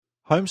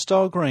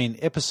Homestyle Green,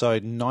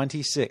 episode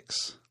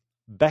 96.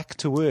 Back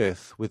to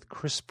Earth with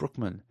Chris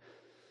Brookman.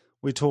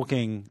 We're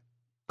talking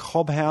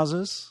cob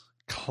houses,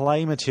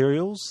 clay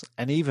materials,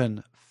 and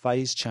even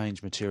phase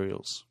change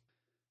materials.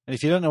 And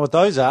if you don't know what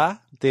those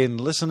are, then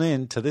listen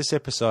in to this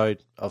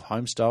episode of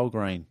Homestyle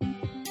Green.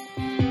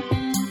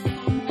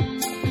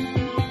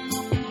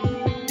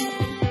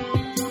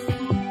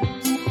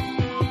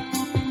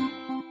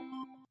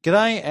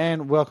 G'day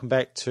and welcome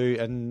back to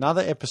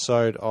another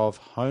episode of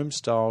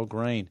Homestyle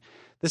Green.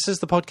 This is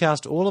the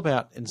podcast all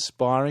about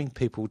inspiring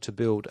people to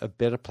build a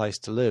better place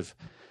to live.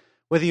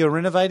 Whether you're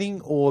renovating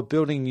or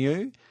building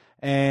new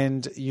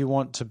and you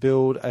want to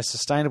build a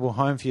sustainable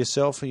home for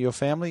yourself or your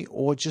family,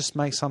 or just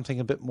make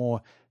something a bit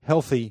more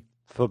healthy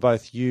for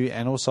both you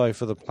and also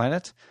for the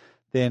planet,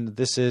 then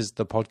this is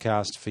the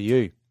podcast for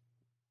you.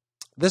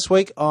 This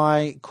week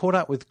I caught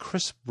up with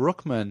Chris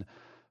Brookman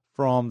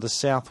from the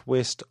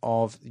southwest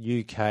of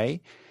UK,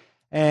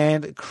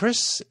 and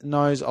Chris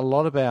knows a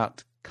lot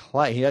about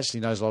clay. He actually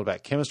knows a lot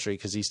about chemistry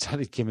because he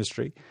studied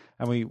chemistry,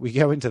 and we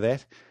go into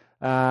that.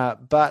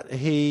 But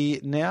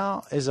he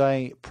now is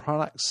a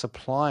product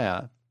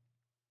supplier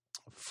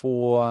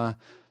for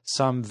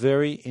some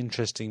very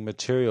interesting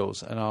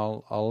materials, and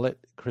I'll let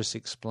Chris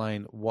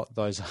explain what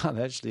those are.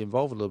 They actually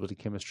involve a little bit of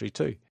chemistry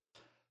too.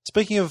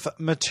 Speaking of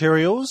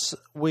materials,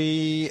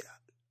 we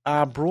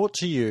are brought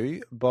to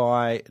you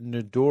by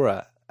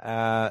Nudura.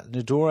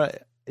 Nudura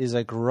is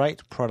a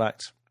great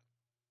product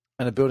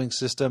and a building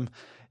system.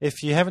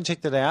 If you haven't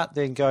checked it out,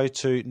 then go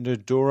to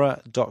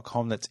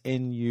nudura.com. That's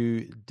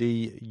Nudura.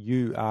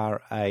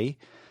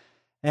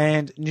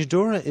 And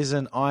Nudura is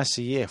an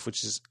ICF,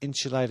 which is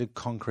insulated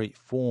concrete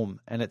form,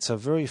 and it's a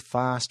very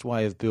fast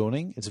way of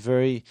building. It's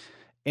very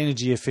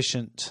energy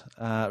efficient,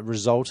 the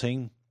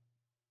resulting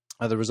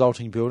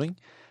building,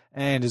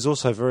 and is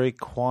also very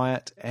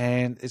quiet,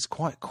 and it's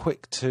quite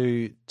quick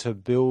to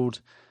build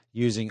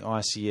using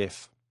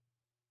ICF.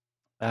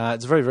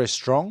 It's very, very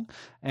strong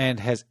and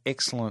has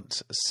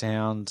excellent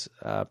sound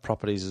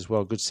properties as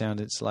well, good sound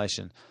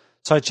insulation.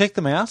 So check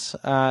them out,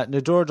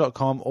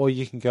 nudura.com, or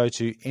you can go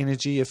to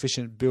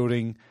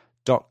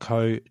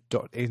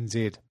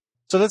energyefficientbuilding.co.nz.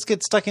 So let's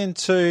get stuck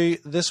into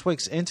this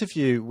week's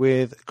interview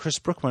with Chris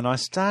Brookman. I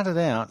started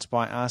out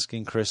by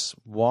asking Chris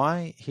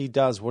why he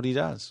does what he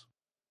does.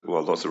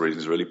 Well, lots of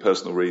reasons, really.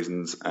 Personal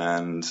reasons,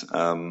 and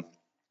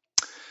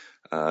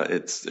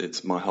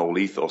it's my whole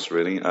ethos,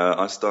 really.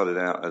 I started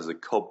out as a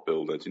cob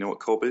builder. Do you know what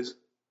cob is?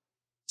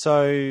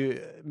 So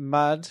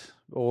mud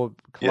or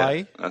clay?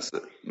 Yeah, that's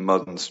it.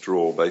 Mud and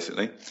straw,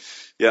 basically.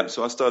 Yeah,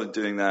 so I started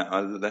doing that.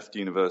 I left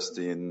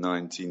university in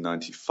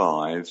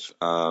 1995,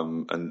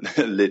 and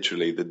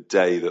literally the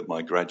day that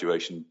my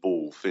graduation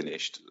ball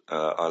finished,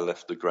 I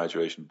left the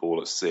graduation ball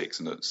at 6,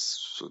 and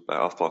it's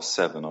about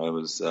 7:30. I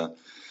was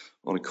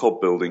on a cob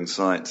building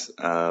site,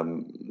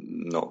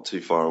 not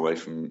too far away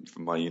from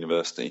my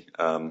university,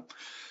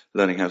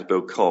 learning how to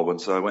build cob. And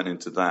so I went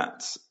into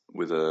that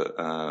with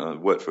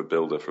worked for a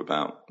builder for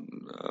about,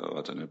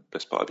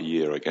 best part of a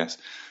year, I guess.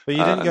 But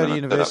you didn't go to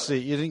university.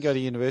 You didn't go to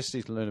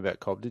university to learn about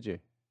cob, did you?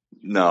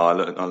 No, I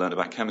learned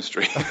about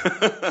chemistry,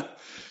 which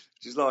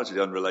is largely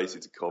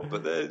unrelated to cob.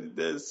 But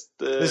there's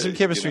some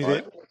chemistry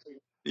there.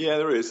 Yeah,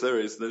 there is.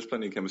 There's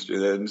plenty of chemistry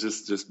there, and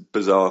just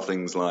bizarre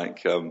things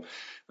like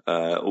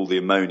all the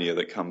ammonia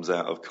that comes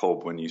out of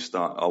cob when you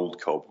start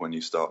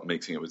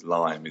mixing it with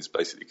lime is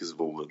basically because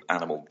of all the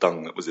animal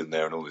dung that was in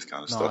there and all this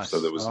kind of stuff. So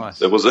there was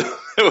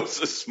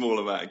a small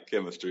amount of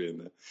chemistry in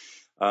there.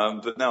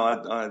 But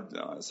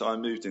no, so I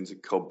moved into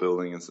cob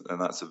building, and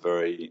that's a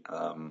very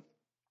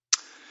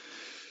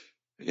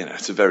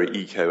it's a very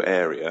eco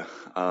area.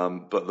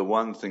 But the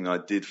one thing I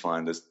did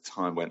find as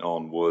time went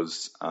on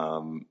was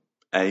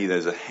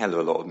there's a hell of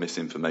a lot of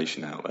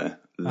misinformation out there.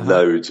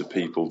 Loads of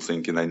people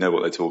thinking they know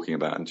what they're talking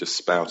about and just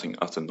spouting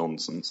utter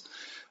nonsense.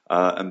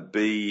 And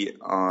B,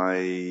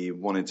 I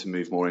wanted to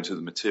move more into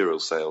the material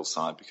sales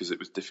side because it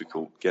was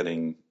difficult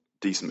getting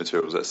decent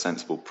materials at a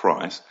sensible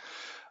price.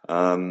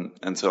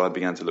 And so I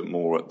began to look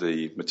more at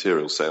the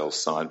material sales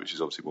side, which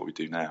is obviously what we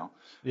do now.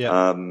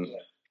 Yeah.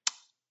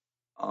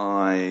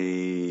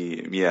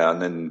 And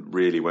then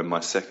really when my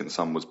second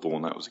son was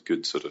born, that was a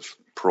good sort of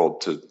prod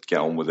to get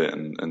on with it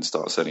and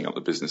start setting up the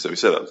business. So we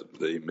set up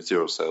the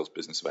material sales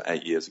business about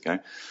 8 years ago.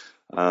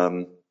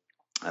 And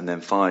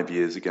then 5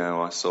 years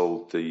ago, I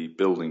sold the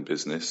building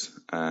business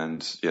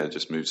and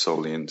just moved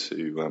solely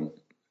into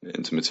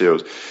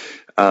materials.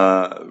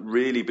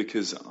 Really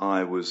because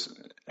I was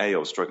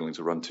struggling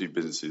to run two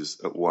businesses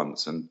at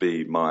once, and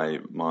B, my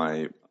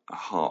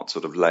heart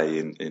sort of lay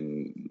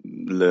in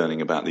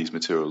learning about these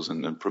materials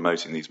and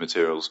promoting these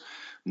materials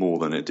more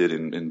than it did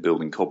in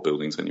building cob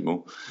buildings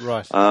anymore.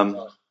 Right.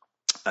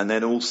 And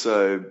then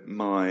also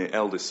my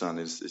eldest son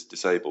is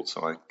disabled,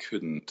 so I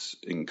couldn't.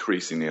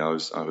 Increasingly, I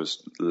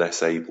was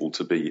less able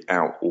to be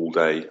out all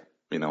day,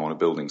 on a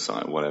building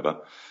site or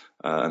whatever.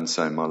 And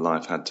so my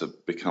life had to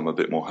become a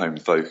bit more home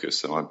focused.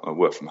 So I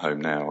work from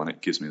home now, and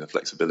it gives me the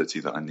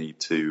flexibility that I need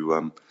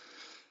to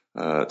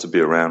be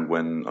around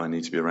when I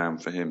need to be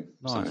around for him.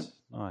 Nice.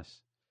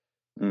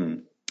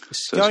 Mm.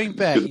 So Going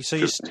back, good, so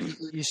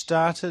you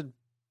started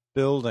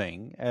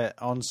building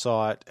on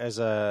site as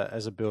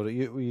a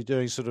builder. Were you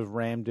doing sort of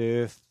rammed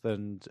earth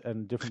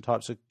and different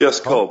types of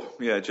just cob?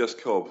 cob, yeah,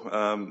 just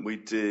cob. We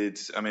did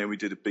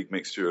a big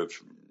mixture of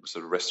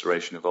sort of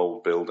restoration of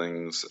old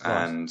buildings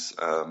Right. and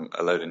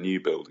a load of new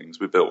buildings.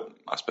 We built,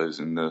 I suppose,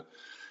 when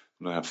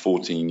I had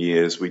 14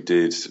 years, we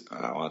did,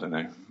 I don't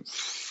know,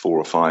 4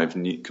 or 5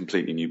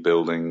 completely new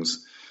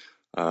buildings,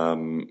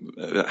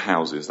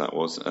 houses that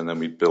was, and then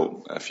we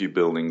built a few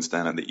buildings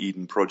down at the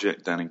Eden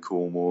project down in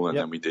Cornwall, and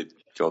Yep. then we did,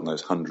 God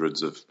knows,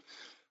 hundreds of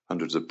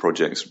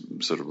projects,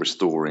 sort of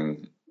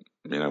restoring,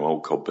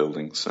 old cob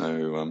buildings.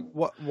 So,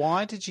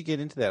 Why did you get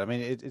into that? I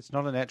mean, it's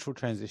not a natural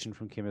transition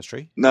from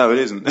chemistry. no, it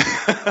isn't.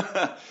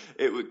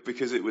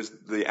 Because it was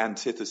the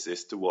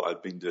antithesis to what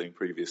I'd been doing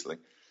previously.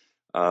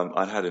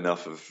 I'd had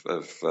enough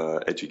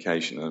of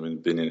education. I mean,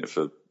 been in it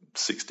for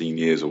 16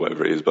 years or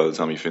whatever it is by the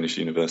time you finish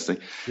university.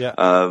 Yeah.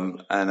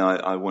 And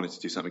I wanted to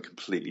do something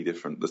completely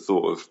different. The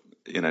thought of,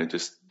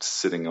 just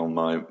sitting on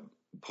my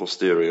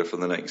posterior for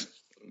the next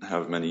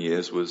however many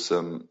years was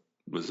a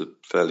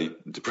fairly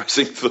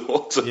depressing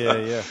thought.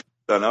 Yeah.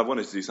 And I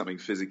wanted to do something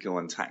physical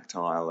and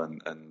tactile,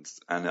 and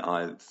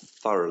I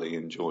thoroughly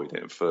enjoyed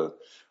it for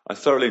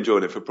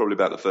probably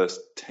about the first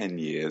 10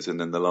 years, and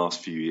then the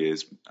last few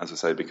years, as I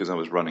say, because I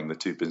was running the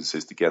two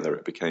businesses together,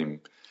 it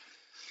became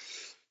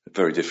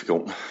very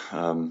difficult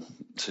to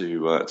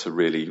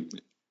really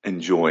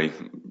enjoy,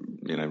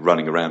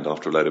 running around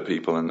after a load of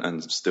people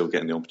and still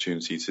getting the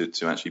opportunity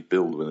to actually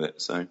build with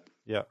it. So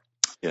yeah.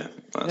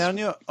 Now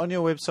on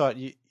your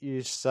website,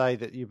 you say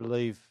that you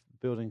believe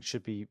buildings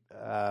should be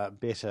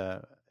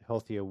better,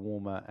 healthier,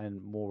 warmer,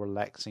 and more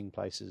relaxing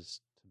places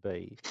to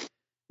be.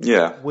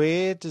 Yeah.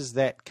 Where does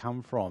that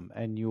come from,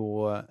 and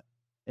your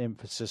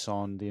emphasis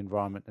on the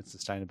environment and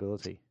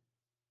sustainability?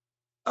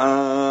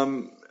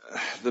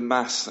 The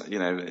mass,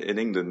 in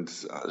England,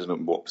 I don't know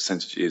what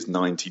percentage it is,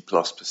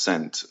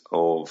 90+%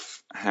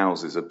 of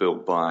houses are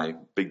built by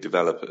big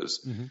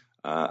developers,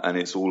 and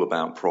it's all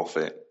about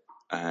profit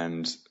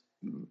and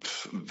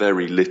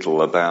very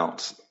little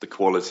about the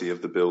quality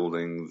of the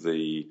building,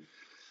 the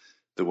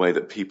way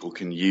that people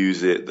can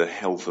use it, the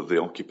health of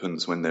the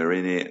occupants when they're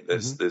in it.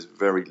 There's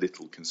very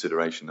little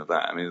consideration of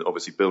that. I mean,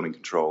 obviously, building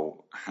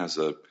control has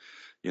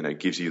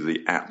gives you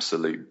the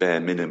absolute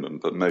bare minimum,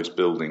 but most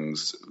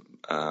buildings,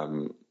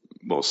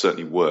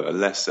 certainly were,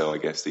 less so, I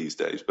guess, these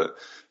days, but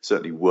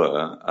certainly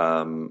were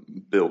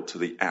built to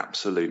the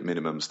absolute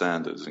minimum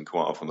standards, and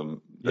quite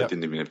often they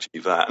didn't even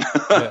achieve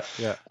that.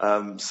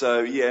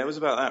 So, it was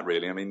about that,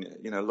 really. I mean,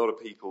 a lot of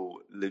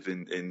people live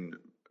in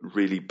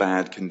really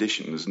bad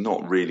conditions,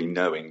 not really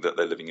knowing that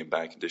they're living in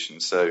bad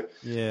conditions. So,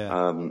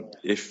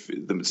 if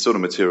the sort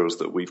of materials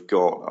that we've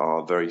got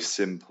are very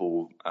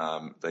simple,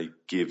 they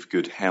give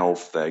good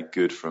health, they're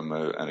good from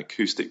an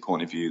acoustic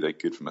point of view, they're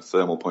good from a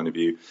thermal point of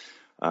view,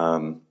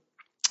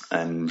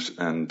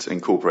 and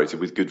incorporated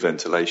with good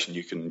ventilation,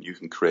 you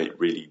can create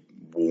really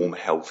warm,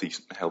 healthy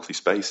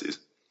spaces.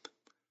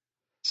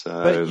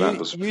 So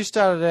but you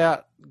started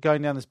out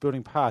going down this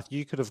building path.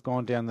 You could have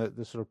gone down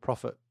the sort of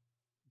profit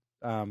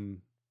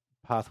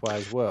pathway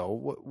as well.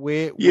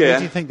 Where do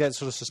you think that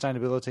sort of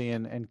sustainability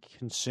and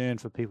concern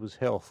for people's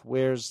health,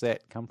 where does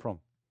that come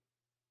from?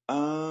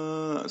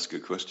 That's a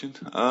good question.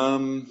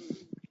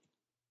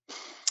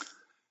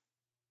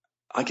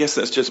 I guess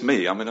that's just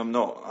me. I mean, I'm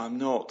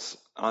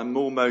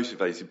more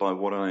motivated by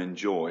what I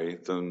enjoy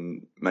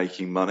than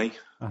making money.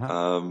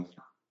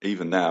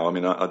 Even now, I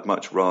mean, I'd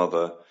much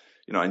rather,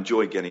 I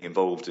enjoy getting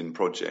involved in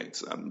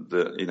projects.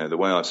 The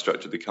way I've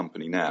structured the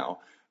company now,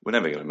 we're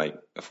never going to make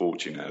a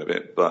fortune out of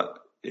it, but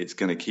it's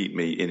going to keep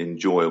me in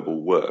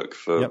enjoyable work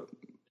for,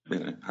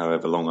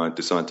 however long I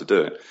decide to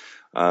do it.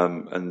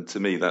 And to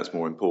me, that's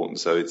more important.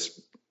 So it's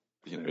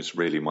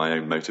really my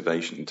own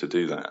motivation to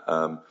do that.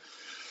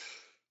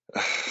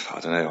 I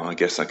don't know. I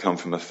guess I come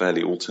from a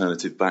fairly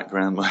alternative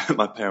background.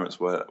 My parents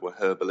were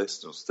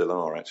herbalists, or still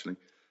are, actually.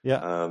 Sort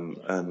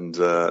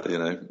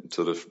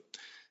of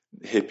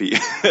hippie,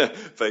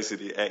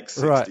 basically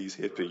ex-60s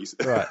hippies.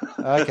 Right.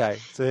 Okay.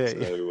 So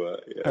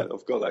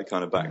I've got that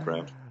kind of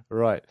background.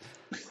 Right.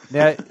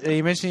 Now,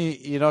 you mentioned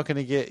you're not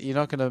going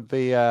to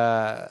be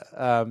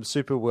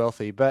super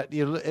wealthy, but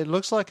it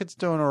looks like it's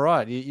doing all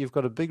right. You've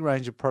got a big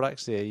range of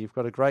products there. You've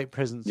got a great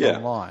presence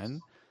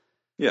online.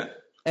 Yeah.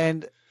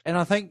 And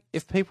I think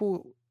if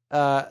people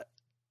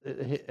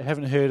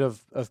haven't heard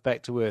of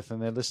Back to Earth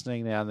and they're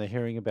listening now and they're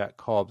hearing about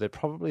cob, they're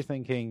probably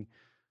thinking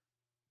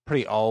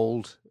pretty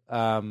old.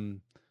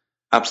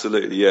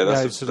 Absolutely, yeah.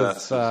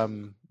 That's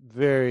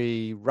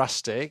very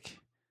rustic.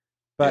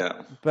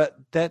 But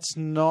that's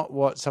not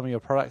what some of your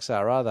products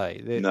are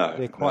they?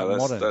 They're quite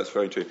modern. That's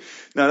very true.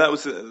 No,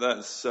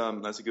 that's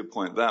a good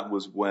point. That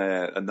was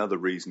where another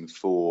reason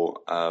for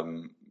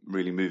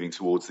really moving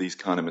towards these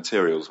kind of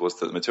materials was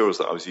that the materials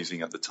that I was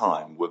using at the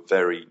time were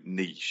very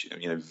niche.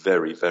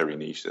 Very, very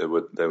niche. They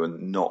were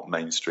not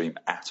mainstream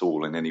at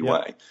all in any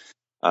way.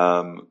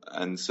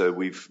 And so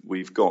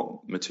we've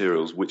got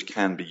materials which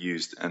can be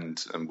used, and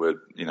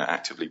we're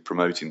actively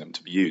promoting them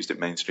to be used in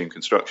mainstream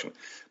construction,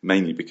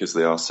 mainly because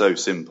they are so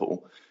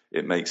simple.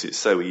 It makes it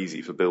so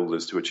easy for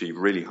builders to achieve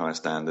really high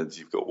standards.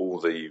 You've got all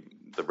the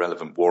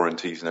relevant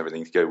warranties and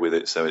everything to go with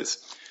it. So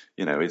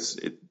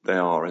they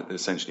are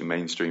essentially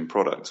mainstream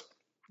products.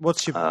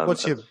 What's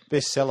your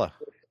best seller?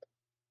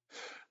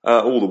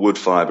 All the wood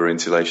fibre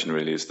insulation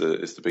really is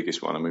the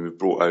biggest one. I mean, we've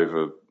brought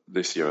over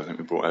this year. I think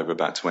we brought over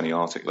about 20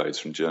 Arctic loads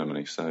from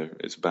Germany, so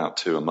it's about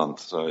 2 a month.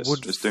 So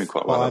it's doing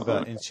quite well. Wood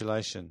fibre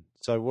insulation.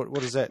 So what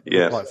does that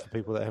look like for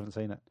people that haven't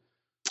seen it?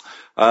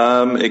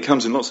 It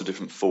comes in lots of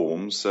different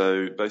forms.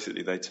 So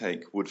basically, they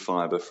take wood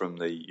fibre from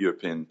the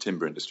European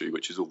timber industry,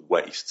 which is all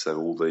waste. So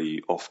all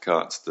the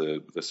offcuts,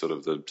 the sort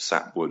of the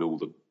sapwood, all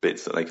the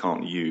bits that they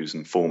can't use,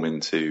 and form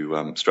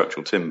into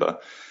structural timber.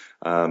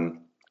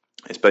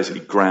 It's basically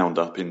ground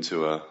up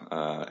into a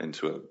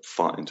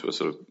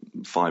sort of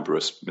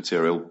fibrous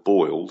material,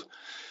 boiled,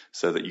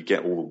 so that you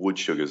get all the wood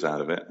sugars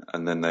out of it,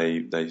 and then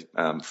they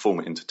form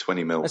it into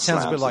 20 mil. That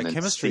sounds a bit like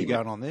chemistry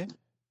going on there.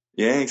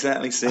 Yeah,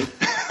 exactly. See,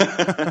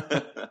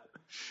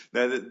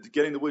 now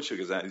getting the wood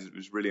sugars out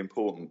is really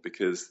important,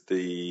 because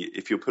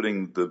if you're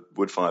putting the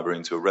wood fibre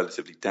into a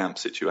relatively damp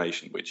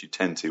situation, which you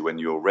tend to when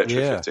you're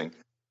retrofitting,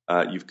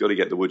 you've got to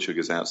get the wood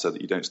sugars out so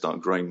that you don't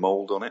start growing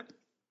mould on it.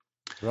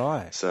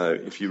 Right. So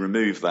if you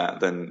remove that,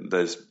 then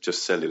there's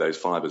just cellulose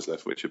fibres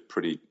left, which are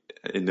pretty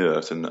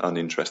inert and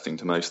uninteresting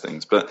to most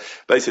things. But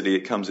basically,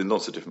 it comes in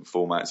lots of different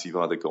formats. You've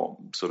either got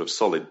sort of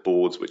solid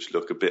boards, which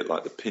look a bit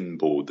like the pin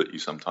board that you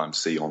sometimes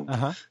see on,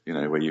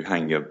 where you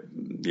hang your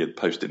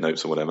Post-it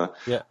notes or whatever.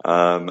 Yeah.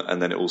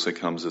 And then it also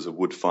comes as a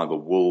wood fibre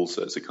wool,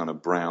 so it's a kind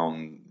of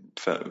brown,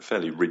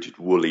 fairly rigid,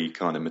 woolly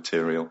kind of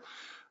material.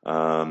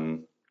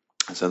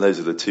 So those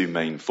are the two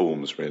main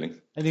forms, really.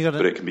 And you got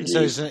but it can be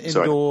so used. There's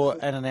an indoor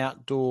and an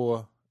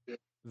outdoor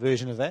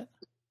version of that?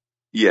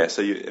 Yeah,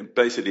 so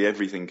basically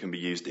everything can be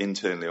used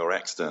internally or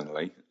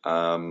externally.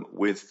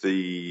 With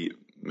the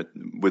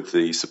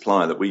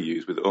supplier that we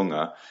use, with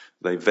Unger,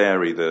 they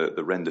vary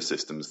the render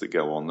systems that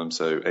go on them.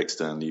 So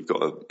externally, you've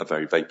got a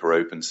very vapor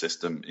open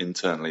system.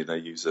 Internally, they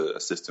use a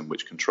system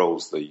which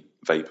controls the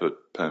vapor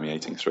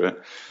permeating through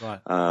it.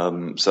 Right.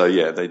 So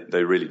yeah,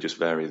 they really just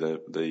vary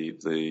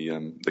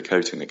the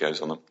coating that goes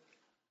on them.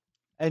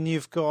 And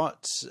you've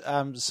got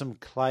some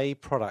clay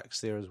products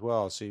there as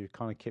well, so you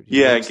kind of kept.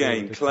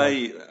 Again,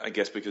 clay. I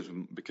guess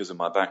because of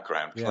my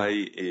background,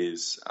 clay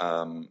is.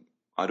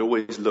 I'd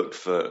always looked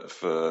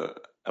for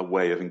a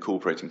way of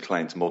incorporating clay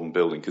into modern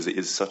building, because it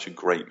is such a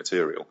great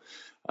material.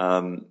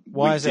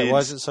 Why is that? Why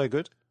is it so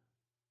good?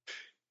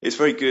 It's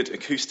very good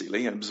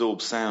acoustically. It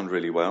absorbs sound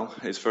really well.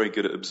 It's very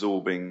good at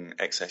absorbing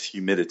excess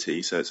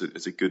humidity, so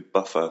it's a good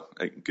buffer,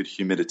 a good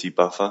humidity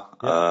buffer.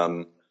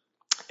 Yep.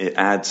 It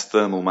adds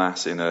thermal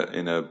mass in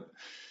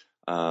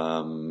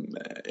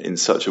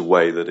such a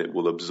way that it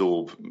will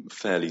absorb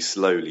fairly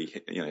slowly.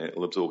 It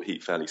will absorb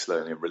heat fairly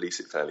slowly and release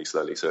it fairly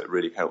slowly. So it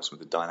really helps with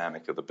the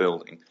dynamic of the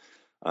building.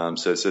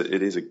 So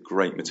it is a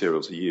great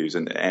material to use,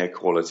 and air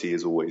quality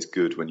is always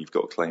good when you've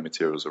got clay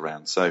materials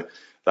around. So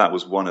that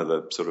was one of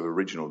the sort of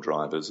original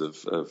drivers of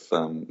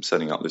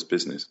setting up this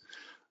business.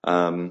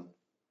 So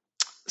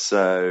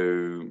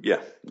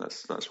yeah,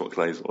 that's what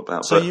clay is all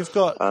about. So you've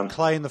got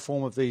clay in the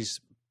form of these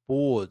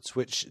boards,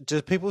 which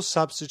do people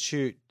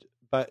substitute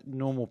but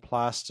normal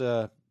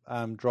plaster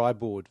dry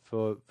board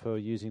for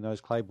using those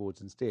clay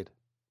boards instead?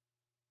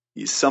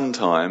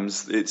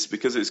 Sometimes it's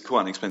because it's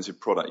quite an expensive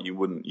product. You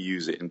wouldn't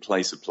use it in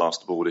place of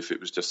plasterboard if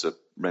it was just a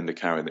render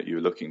carrier that you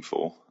were looking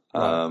for.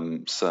 Right.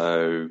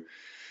 So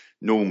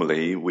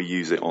normally we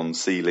use it on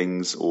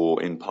ceilings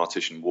or in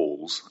partition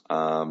walls.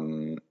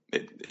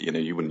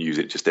 You wouldn't use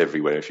it just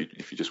everywhere if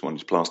you just wanted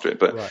to plaster it.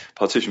 But right.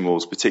 Partition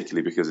walls,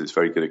 particularly because it's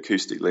very good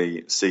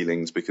acoustically.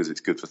 Ceilings because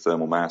it's good for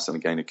thermal mass, and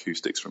again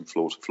acoustics from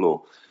floor to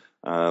floor.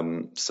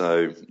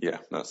 So yeah,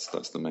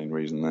 that's the main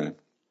reason there.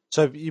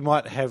 So you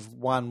might have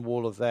one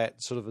wall of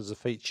that sort of as a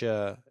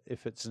feature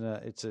if it's an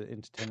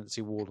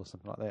intertenancy wall or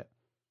something like that.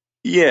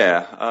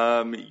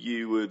 Yeah,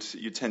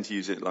 you'd tend to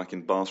use it like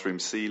in bathroom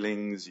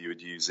ceilings. You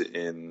would use it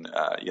in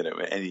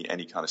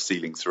any kind of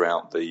ceiling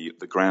throughout the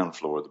ground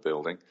floor of the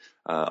building,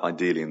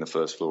 ideally in the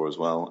first floor as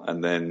well,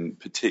 and then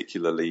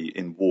particularly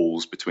in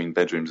walls between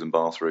bedrooms and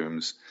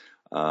bathrooms,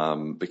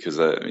 because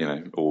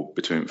or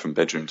from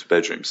bedroom to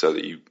bedroom, so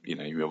that you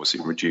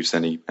obviously reduce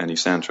any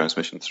sound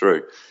transmission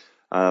through.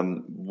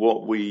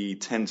 What we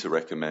tend to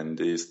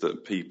recommend is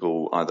that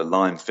people either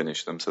lime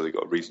finish them so they've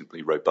got a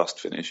reasonably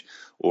robust finish,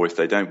 or if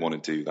they don't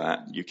want to do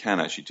that, you can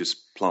actually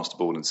just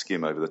plasterboard and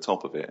skim over the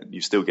top of it. You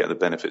still get the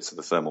benefits of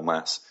the thermal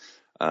mass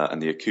and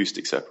the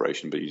acoustic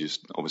separation, but you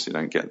just obviously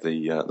don't get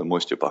the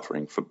moisture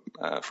buffering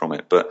from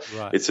it. But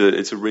right. It's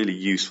a really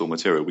useful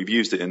material. We've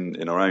used it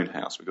in our own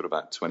house. We've got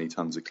about 20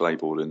 tons of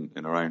clayboard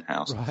in our own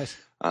house. Right.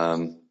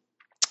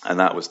 And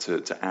that was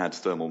to add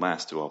thermal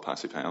mass to our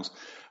passive house.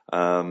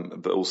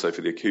 but also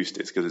for the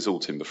acoustics, because it's all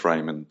timber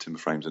frame, and timber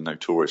frames are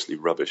notoriously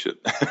rubbish at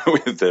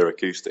with their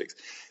acoustics.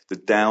 The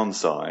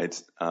downside,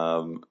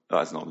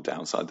 that's not the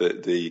downside.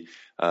 The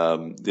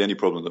only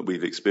problem that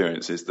we've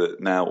experienced is that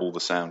now all the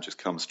sound just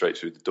comes straight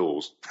through the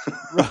doors.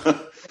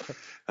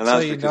 And so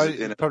that's you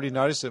because probably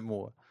notice it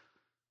more.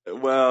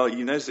 Well,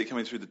 you notice it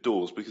coming through the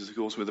doors because, of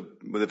course, with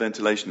a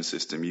ventilation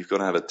system, you've got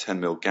to have a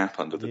 10 mm gap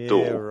under the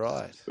door,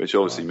 right. which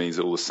obviously means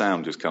that all the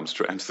sound just comes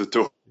straight into the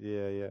door.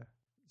 Yeah.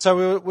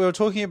 So we were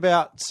talking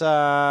about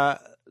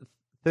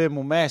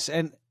thermal mass,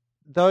 and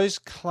those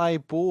clay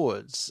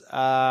boards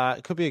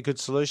could be a good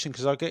solution,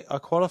 because I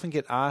quite often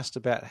get asked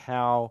about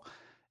how,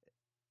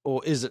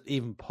 or is it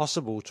even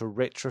possible to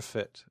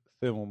retrofit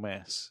thermal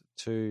mass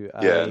to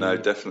a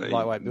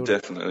lightweight building?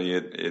 Definitely,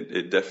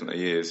 it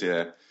definitely is.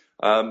 Yeah.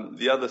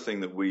 The other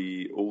thing that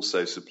we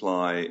also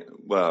supply,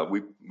 well,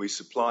 we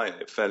supply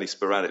it fairly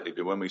sporadically,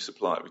 but when we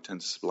supply it, we tend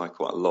to supply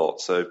quite a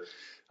lot. So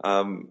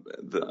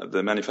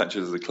the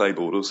manufacturers of the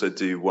clayboard also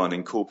do one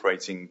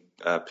incorporating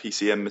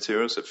PCM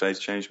materials, so phase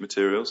change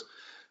materials.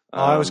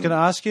 I was going to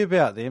ask you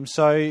about them.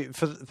 So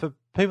for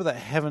people that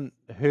haven't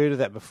heard of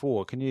that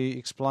before, can you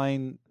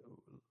explain?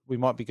 We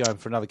might be going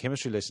for another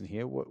chemistry lesson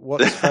here.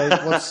 What is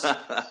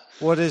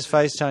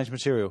phase change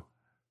material?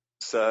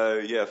 So,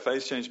 yeah,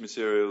 phase change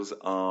materials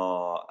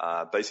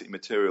are basically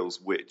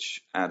materials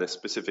which, at a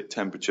specific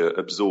temperature,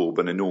 absorb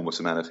an enormous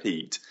amount of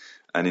heat,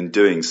 and in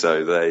doing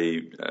so,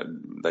 they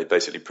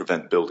basically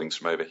prevent buildings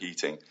from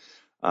overheating.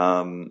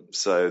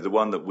 So, the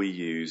one that we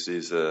use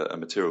is a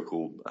material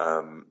called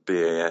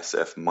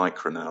BASF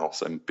Micronal.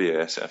 So,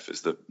 BASF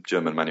is the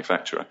German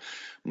manufacturer.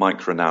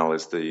 Micronal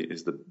is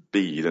the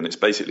bead, and it's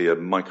basically a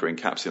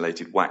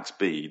microencapsulated wax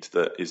bead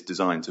that is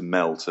designed to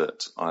melt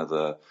at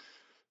either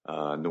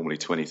normally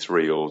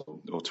 23 or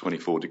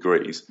 24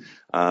 degrees.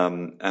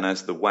 And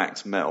as the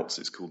wax melts,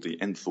 it's called the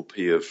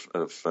enthalpy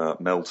of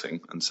melting.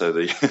 And so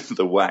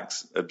the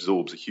wax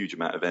absorbs a huge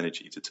amount of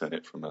energy to turn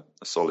it from a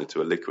solid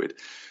to a liquid.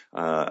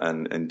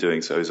 And in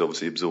doing so is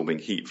obviously absorbing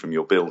heat from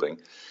your building.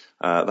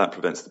 That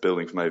prevents the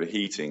building from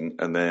overheating.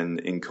 And then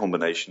in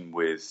combination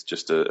with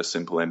just a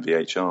simple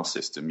MVHR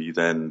system, you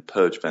then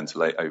purge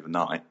ventilate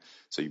overnight.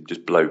 So you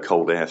just blow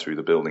cold air through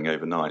the building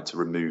overnight to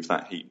remove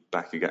that heat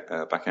back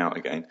out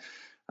again.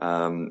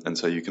 And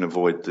so you can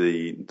avoid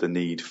the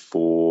need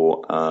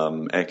for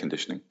air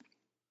conditioning.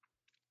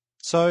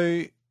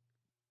 So,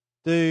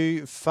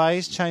 do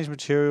phase change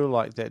material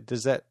like that,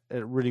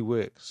 it really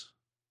works?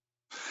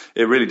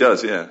 It really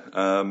does, yeah.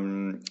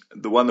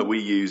 The one that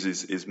we use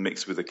is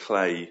mixed with a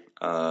clay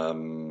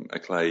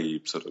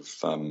sort of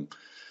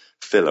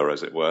filler,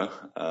 as it were,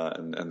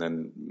 and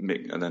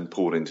then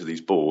poured into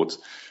these boards.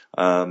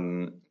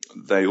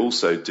 They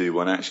also do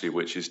one actually,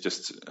 which is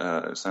just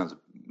it sounds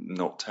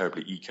not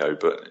terribly eco,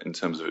 but in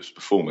terms of its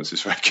performance,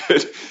 it's very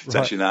good. It's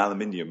actually an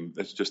aluminium.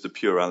 It's just a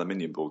pure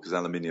aluminium board, because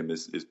aluminium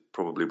is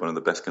probably one of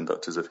the best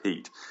conductors of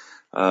heat.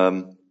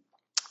 And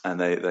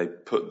they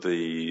put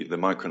the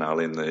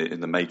micronal in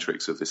the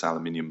matrix of this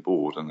aluminium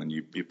board, and then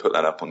you put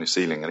that up on your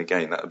ceiling, and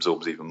again that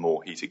absorbs even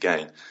more heat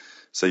again.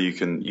 So you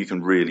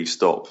can really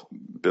stop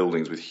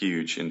buildings with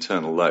huge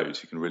internal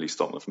loads. You can really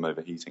stop them from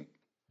overheating.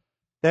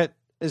 That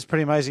is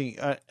pretty amazing.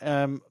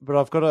 But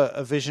I've got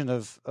a vision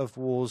of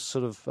walls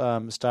sort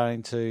of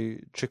starting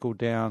to trickle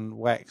down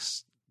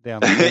wax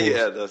down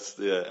the walls.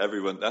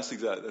 Everyone. That's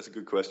a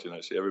good question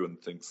actually. Everyone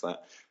thinks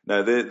that.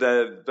 No,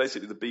 they're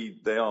basically the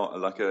bead. They are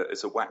like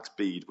it's a wax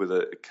bead with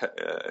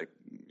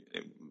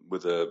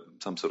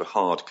some sort of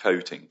hard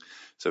coating.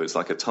 So it's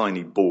like a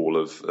tiny ball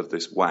of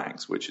this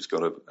wax, which has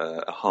got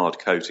a hard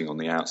coating on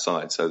the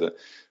outside, so that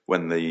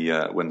when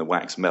the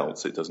wax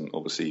melts, it doesn't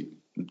obviously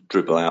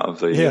dribble out of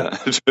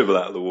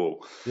the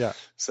wall. Yeah.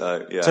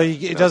 So yeah. So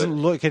it doesn't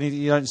look any.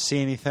 You don't see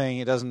anything.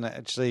 It doesn't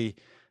actually.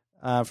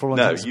 For all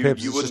intents and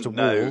purposes, it's just a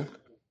wall.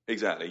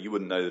 Exactly. You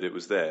wouldn't know that it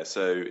was there.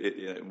 So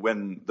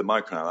when the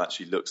micronal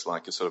actually looks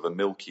like a sort of a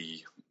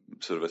milky,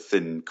 sort of a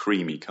thin,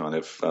 creamy kind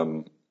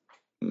of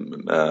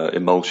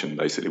emulsion,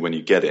 basically, when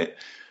you get it.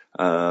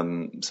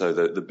 So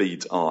the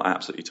beads are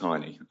absolutely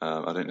tiny.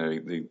 I don't know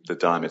the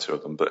diameter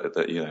of them, but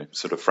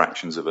sort of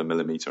fractions of a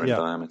millimeter in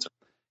diameter.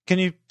 Can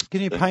you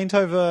paint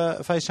over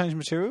a phase change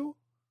material?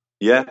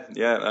 Yeah.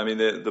 I mean,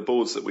 the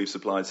boards that we've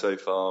supplied so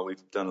far,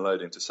 we've done a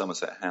load into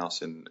Somerset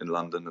House in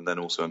London, and then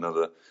also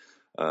another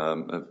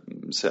a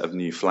set of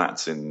new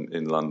flats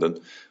in London.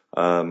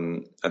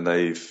 And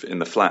in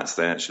the flats,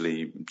 they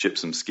actually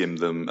gypsum skimmed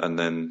them and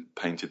then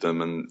painted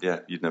them, and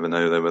you'd never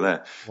know they were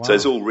there. Wow. So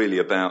it's all really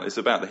about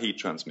the heat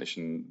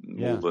transmission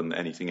more than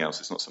anything else.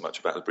 It's not so much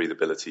about the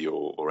breathability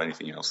or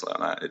anything else like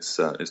that.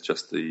 It's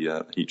just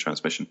the heat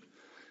transmission,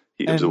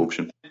 heat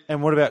absorption.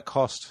 And what about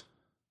cost?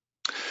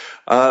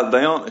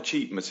 They aren't a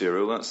cheap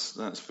material,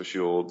 that's for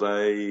sure.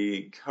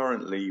 They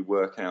currently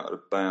work out at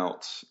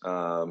about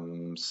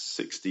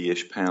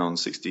 60-ish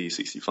pounds,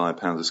 65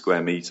 pounds a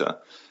square metre.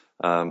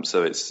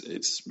 So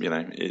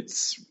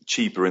it's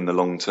cheaper in the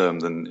long term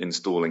than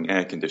installing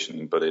air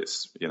conditioning, but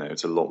it's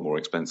a lot more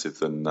expensive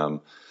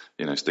than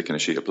sticking a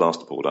sheet of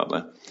plasterboard up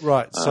there.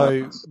 Right.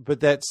 So, but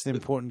that's the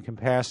important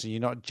comparison.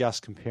 You're not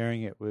just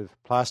comparing it with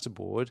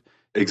plasterboard.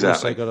 You've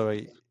Exactly. also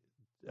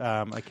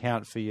got to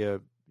account for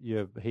your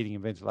heating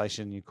and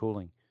ventilation, your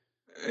cooling.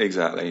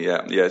 Exactly.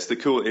 Yeah. Yeah. It's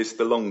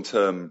the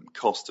long-term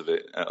cost of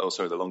it,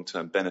 the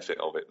long-term benefit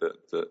of it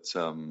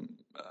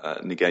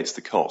that negates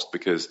the cost,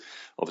 because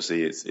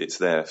obviously it's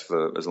there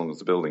for as long as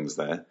the building's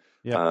there.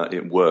 Yeah.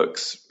 It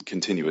works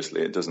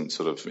continuously. It doesn't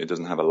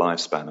have a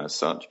lifespan as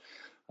such.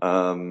 So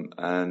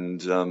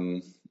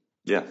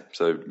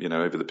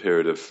over the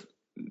period of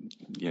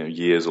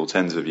years or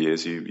tens of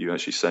years, you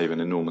actually save an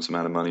enormous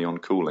amount of money on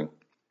cooling.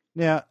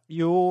 Now,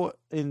 you're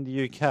in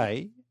the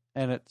UK,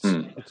 and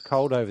it's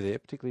cold over there,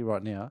 particularly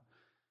right now.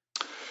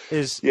 It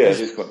is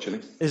quite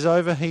chilly. Is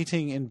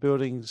overheating in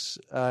buildings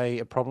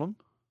a problem?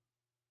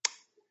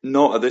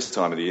 Not at this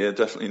time of the year,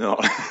 definitely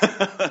not.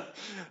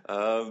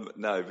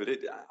 No, but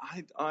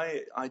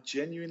I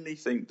genuinely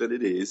think that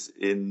it is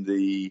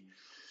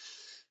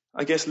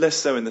I guess less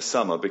so in the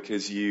summer,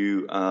 because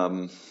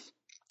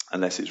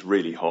unless it's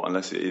really hot,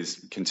 unless it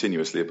is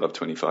continuously above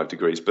 25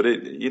 degrees. But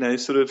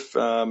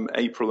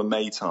April and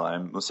May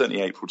time, or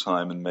certainly April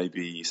time and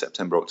maybe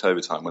September,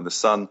 October time, when the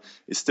sun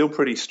is still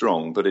pretty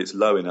strong, but it's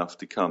low enough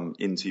to come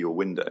into your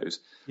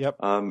windows. Yep.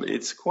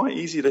 It's quite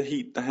easy to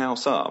heat the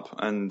house up.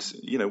 And,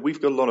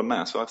 we've got a lot of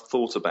mass. So I've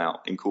thought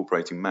about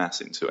incorporating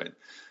mass into it.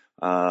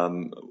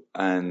 And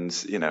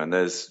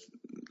there's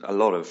a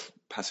lot of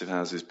passive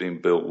houses being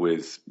built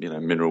with,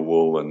 mineral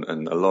wool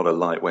and a lot of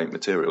lightweight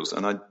materials.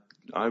 And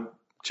I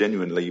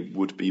genuinely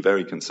would be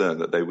very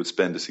concerned that they would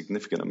spend a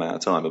significant amount of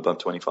time above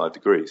 25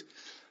 degrees.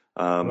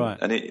 Right.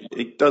 And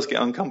it does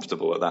get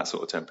uncomfortable at that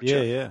sort of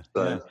temperature. Yeah.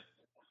 There've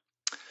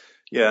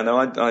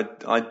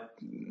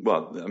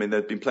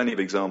been plenty of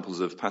examples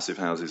of passive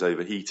houses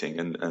overheating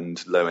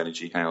and low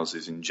energy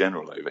houses in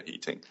general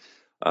overheating.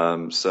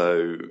 I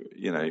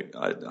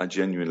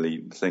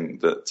genuinely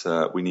think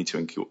that we need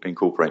to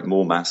incorporate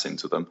more mass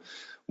into them.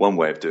 One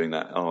way of doing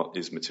that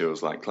is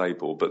materials like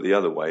clayboard, but the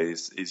other way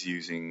is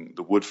using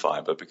the wood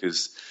fibre,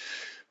 because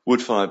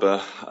wood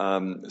fibre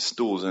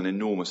stores an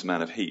enormous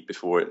amount of heat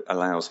before it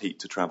allows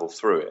heat to travel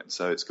through it.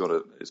 So it's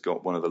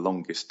got one of the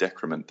longest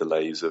decrement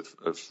delays of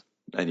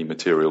any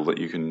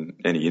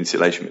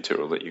insulation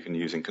material that you can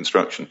use in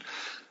construction.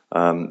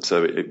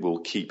 So it will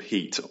keep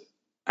heat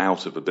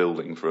out of a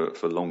building for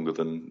longer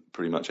than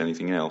pretty much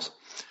anything else.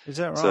 Is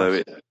that right?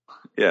 So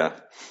yeah.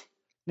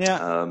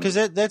 Now, because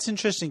that's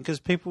interesting,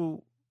 because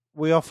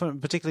we often,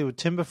 particularly with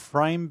timber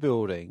frame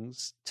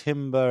buildings,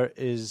 timber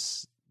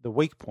is the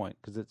weak point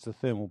because it's the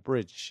thermal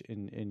bridge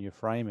in your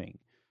framing.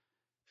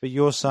 But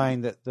you're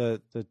saying that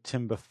the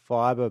timber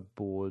fibre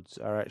boards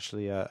are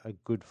actually a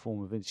good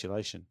form of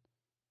insulation.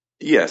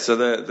 Yeah, so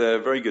they're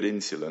very good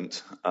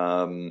insulant.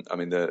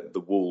 The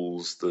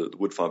walls, the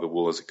wood fibre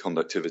wall has a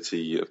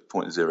conductivity of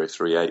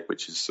 0.038,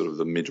 which is sort of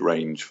the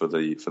mid-range for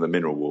the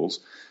mineral walls.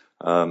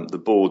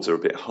 The boards are a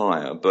bit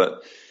higher,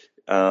 but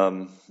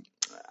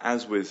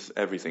as with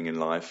everything in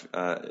life,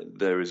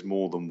 there is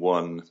more than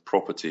one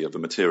property of the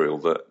material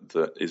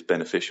that is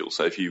beneficial.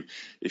 So if you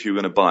were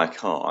going to buy a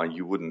car,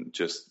 you wouldn't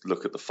just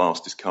look at the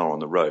fastest car on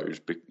the road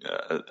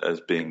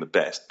as being the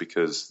best,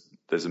 because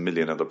there's a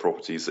million other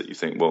properties that you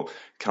think, well,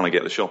 can I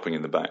get the shopping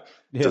in the back?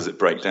 Yeah. Does it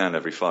break down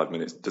every 5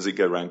 minutes? Does it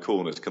go around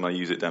corners? Can I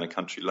use it down a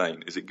country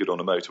lane? Is it good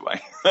on a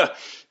motorway?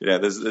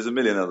 There's a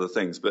million other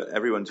things, but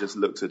everyone just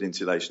looks at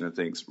insulation and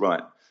thinks,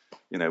 right,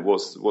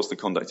 what's the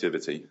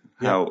conductivity?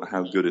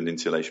 How good an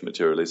insulation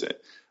material is it?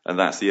 And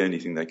that's the only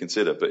thing they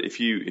consider. But if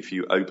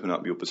you open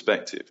up your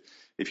perspective,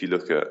 if you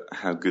look at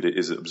how good it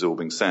is at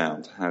absorbing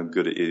sound, how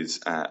good it is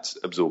at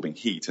absorbing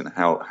heat, and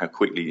how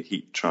quickly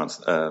heat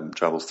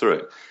travels through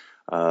it,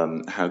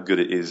 how good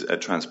it is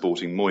at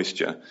transporting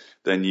moisture,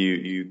 then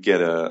you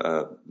get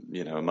a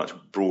much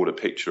broader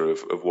picture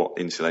of what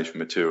insulation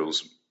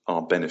materials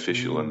are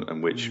beneficial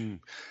and which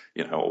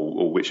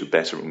or which are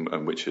better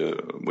and which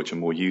are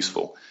more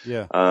useful.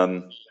 Yeah.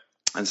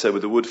 And so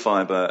with the wood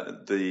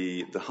fibre,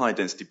 the high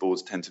density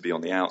boards tend to be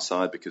on the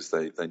outside because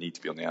they need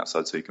to be on the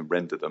outside so you can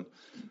render them.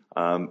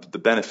 But the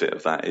benefit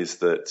of that is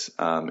that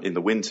in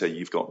the winter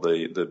you've got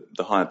the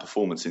higher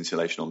performance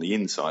insulation on the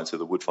inside, so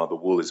the wood fibre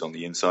wool is on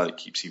the inside, it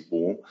keeps you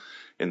warm.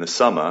 In the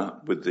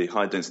summer, with the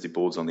high density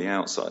boards on the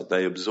outside,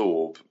 they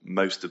absorb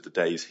most of the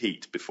day's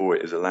heat before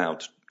it is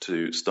allowed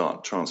to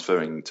start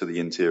transferring to the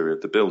interior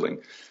of the building.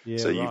 Yeah,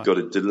 so you've got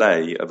a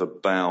delay of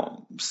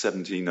about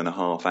 17 and a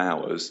half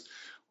hours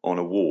on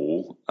a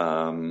wall,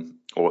 on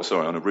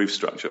a roof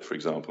structure, for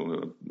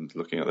example,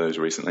 looking at those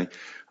recently,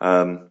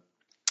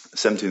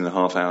 17 and a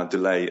half hour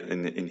delay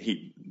in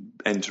heat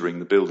entering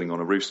the building on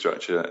a roof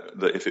structure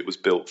that if it was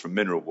built from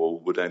mineral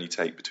wool would only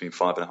take between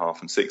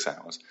 5.5 and 6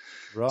 hours.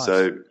 Right.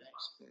 So,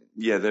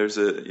 yeah, there's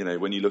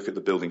when you look at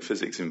the building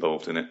physics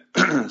involved in it,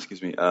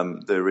 excuse me,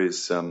 there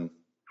is,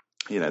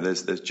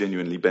 there's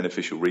genuinely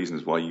beneficial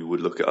reasons why you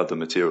would look at other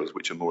materials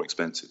which are more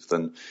expensive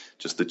than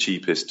just the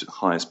cheapest,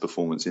 highest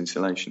performance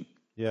insulation.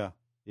 Yeah,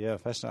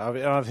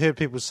 fascinating. I've heard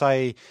people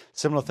say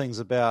similar things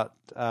about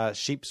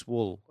sheep's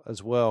wool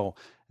as well,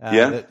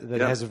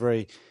 that has a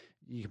very,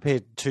 you compare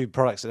two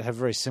products that have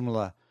very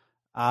similar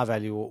R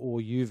value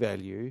or U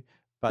value,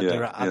 but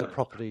there are other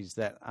properties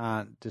that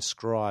aren't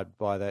described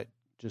by that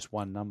just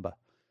one number.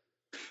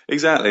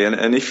 Exactly, and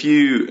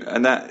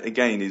that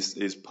again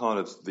is part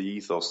of the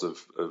ethos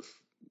of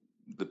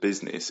the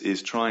business,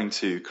 is trying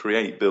to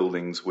create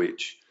buildings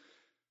which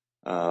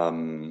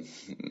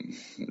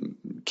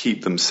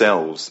keep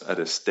themselves at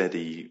a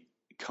steady,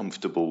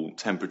 comfortable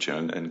temperature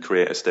and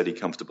create a steady,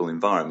 comfortable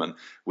environment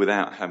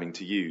without having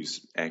to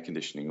use air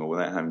conditioning or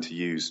without having to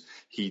use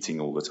heating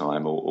all the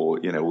time or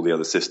all the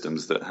other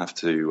systems that have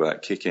to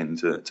kick in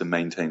to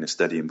maintain a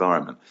steady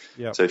environment.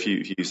 Yep. So if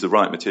you use the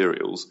right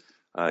materials,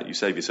 you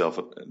save yourself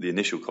the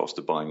initial cost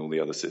of buying all the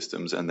other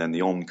systems and then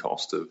the on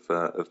cost of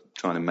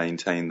trying to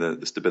maintain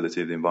the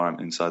stability of the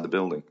environment inside the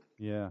building.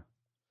 Yeah.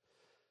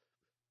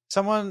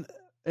 Someone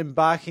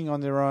embarking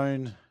on their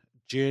own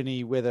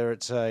journey, whether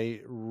it's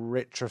a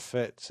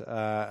retrofit,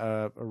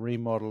 a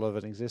remodel of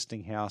an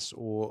existing house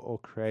or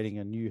creating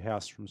a new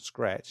house from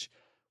scratch,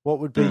 what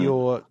would be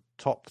your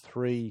top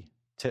 3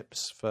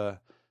 tips for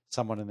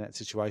someone in that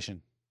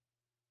situation?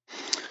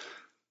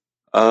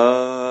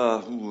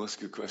 That's a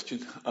good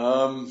question.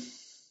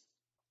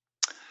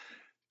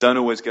 Don't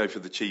always go for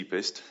the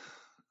cheapest.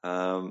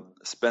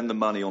 Spend the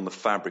money on the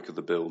fabric of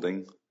the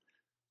building.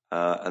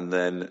 And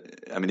then,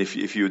 I mean,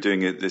 if you were doing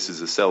this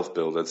as a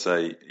self-build, I'd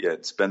say,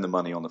 spend the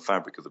money on the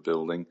fabric of the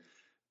building,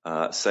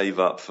 save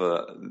up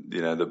for,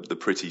 the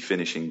pretty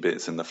finishing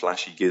bits and the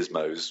flashy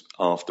gizmos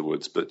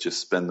afterwards, but just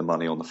spend the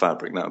money on the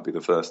fabric. That would be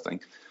the first thing.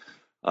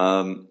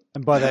 And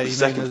by that, you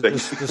mean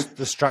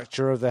the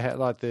structure of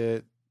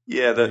the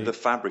the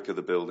fabric of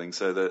the building.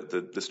 So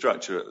the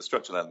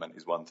structural element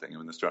is one thing. I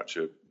mean, the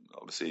structure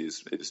obviously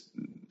is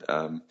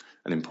an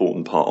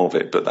important part of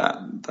it, but that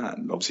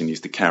obviously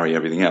needs to carry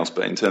everything else.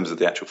 But in terms of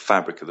the actual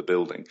fabric of the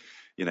building,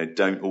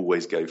 don't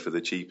always go for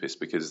the cheapest,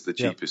 because the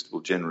cheapest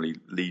will generally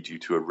lead you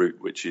to a route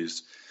which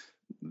is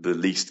the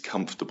least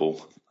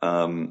comfortable.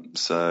 Spend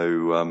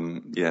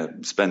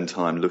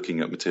time looking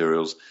at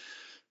materials.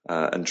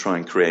 And try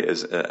and create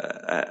as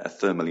a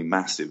thermally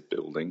massive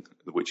building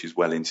which is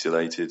well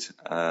insulated,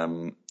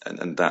 and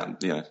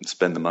that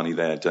spend the money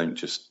there. Don't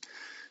just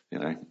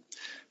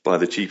buy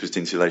the cheapest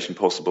insulation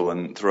possible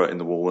and throw it in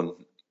the wall and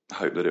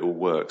hope that it all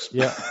works.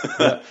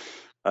 That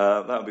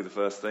would be the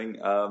first thing.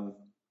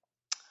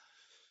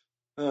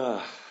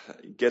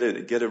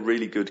 Get a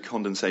really good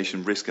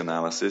condensation risk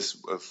analysis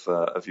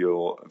of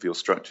your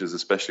structures,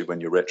 especially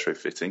when you're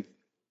retrofitting.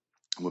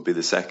 Would be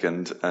the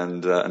second,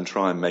 and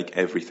try and make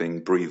everything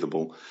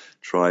breathable.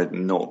 Try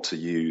not to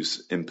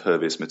use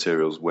impervious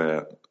materials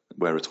where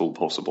at all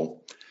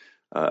possible,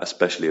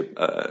 especially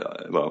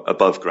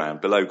above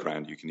ground. Below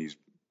ground you can use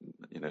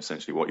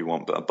essentially what you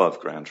want, but above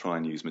ground try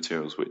and use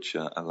materials which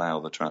allow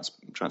the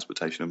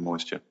transportation of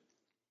moisture,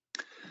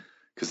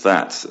 because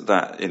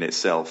that in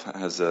itself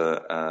has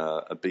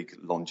a big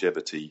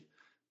longevity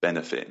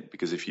benefit,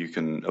 because if you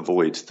can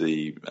avoid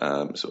the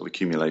sort of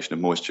accumulation of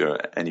moisture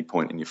at any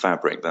point in your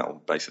fabric, that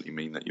will basically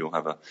mean that you'll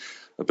have a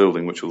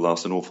building which will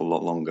last an awful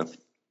lot longer.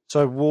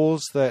 So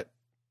walls that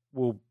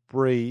will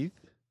breathe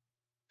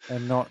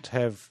and not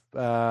have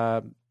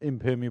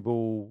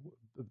impermeable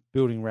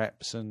building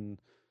wraps and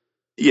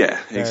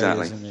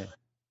exactly. In there.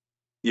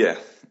 Yeah,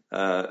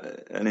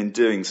 and in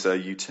doing so,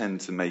 you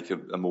tend to make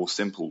a more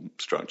simple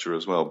structure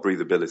as well.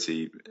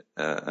 Breathability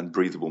and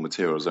breathable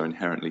materials are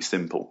inherently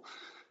simple.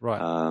 Right.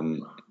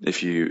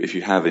 If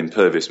you have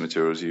impervious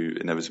materials, you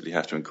inevitably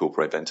have to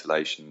incorporate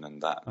ventilation,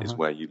 and that is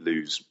where you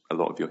lose a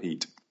lot of your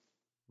heat.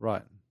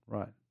 Right.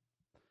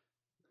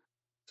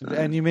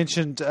 And you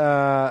mentioned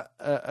a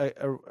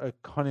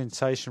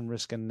condensation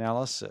risk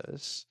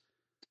analysis.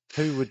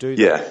 Who would do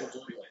that?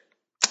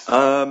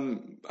 I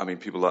mean,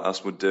 people like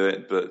us would do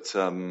it, but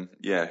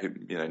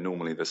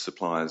normally the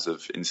suppliers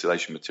of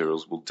insulation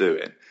materials will do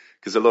it,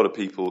 because a lot of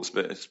people,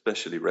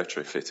 especially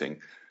retrofitting,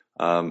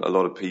 a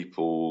lot of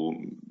people,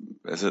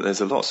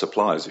 there's a lot of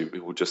suppliers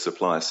who will just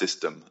supply a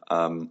system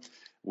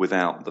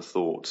without the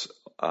thought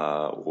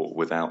or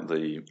without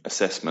the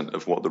assessment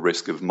of what the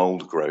risk of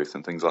mold growth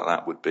and things like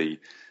that would be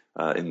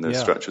in the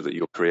structure that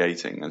you're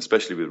creating. And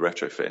especially with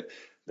retrofit,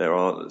 there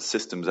are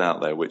systems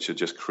out there which are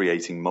just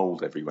creating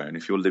mold everywhere. And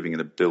if you're living in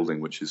a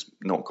building which has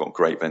not got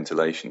great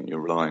ventilation, you're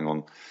relying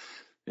on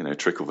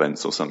trickle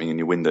vents or something in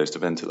your windows to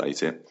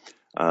ventilate it.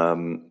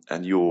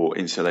 And your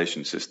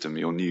insulation system,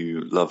 your new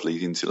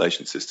lovely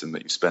insulation system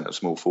that you've spent a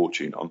small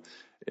fortune on,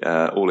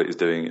 all it is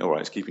doing,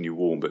 it's keeping you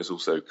warm, but it's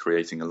also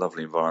creating a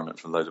lovely environment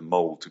for a load of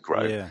mold to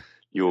grow. Yeah.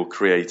 You're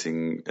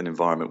creating an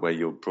environment where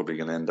you're probably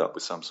going to end up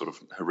with some sort of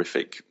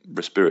horrific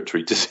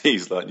respiratory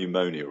disease like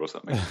pneumonia or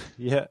something.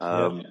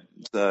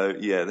 So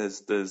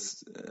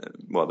there's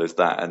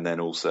that, and then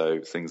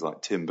also things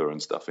like timber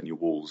and stuff in your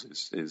walls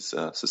is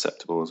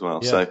susceptible as well.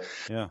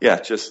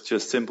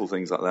 Just simple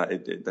things like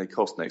that. They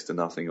cost next to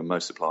nothing, and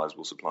most suppliers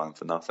will supply them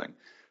for nothing.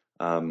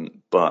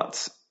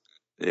 But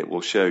it will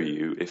show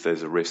you if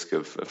there's a risk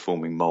of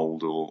forming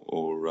mold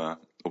or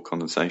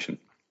condensation.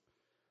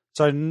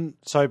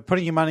 So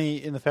putting your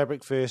money in the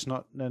fabric first,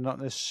 not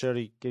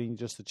necessarily getting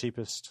just the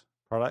cheapest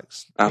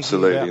products.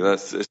 Absolutely,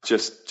 it's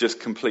just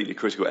completely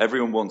critical.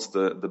 Everyone wants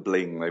the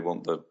bling. They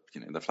want the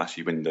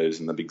flashy windows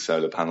and the big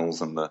solar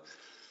panels and the,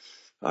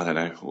 I don't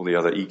know, all the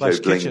other eco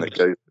bling that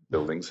goes with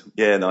buildings.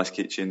 Yeah, nice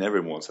kitchen.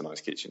 Everyone wants a nice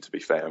kitchen, to be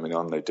fair. I mean,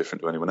 I'm no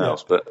different to anyone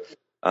else, but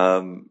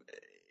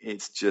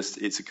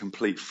it's a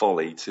complete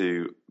folly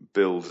to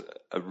build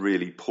a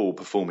really poor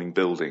performing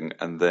building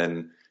and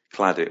then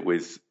clad it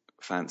with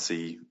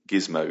fancy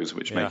gizmos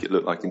which make it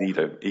look like an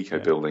eco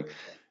building.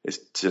 It's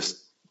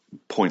just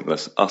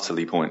pointless,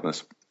 utterly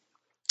pointless.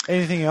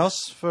 Anything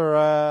else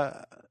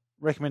for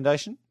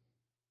recommendation?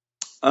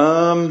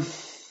 Come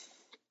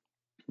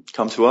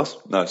to us.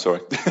 No, sorry.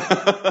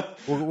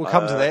 We'll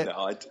come to that.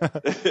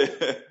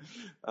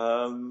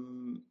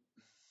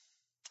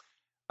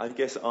 I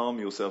guess arm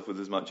yourself with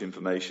as much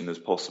information as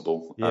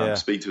possible. Yeah.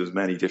 Speak to as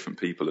many different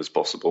people as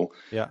possible.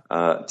 Yeah.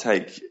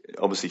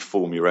 Obviously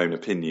form your own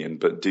opinion,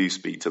 but do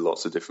speak to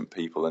lots of different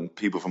people and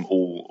people from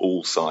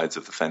all sides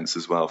of the fence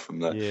as well, from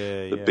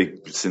the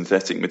big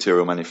synthetic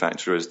material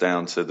manufacturers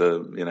down to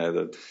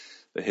the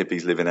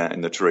hippies living out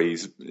in the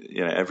trees.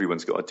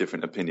 Everyone's got a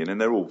different opinion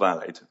and they're all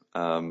valid.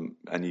 And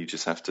you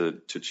just have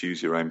to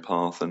choose your own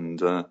path and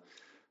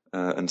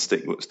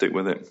stick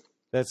with it.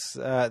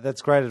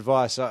 That's great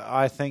advice.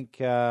 I think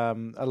a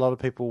lot of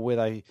people, where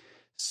they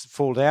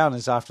fall down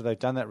is after they've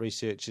done that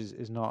research,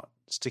 is not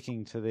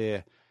sticking to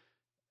their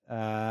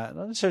not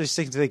necessarily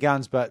sticking to their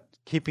guns, but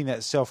keeping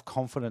that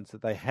self-confidence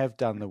that they have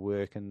done the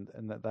work and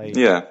that they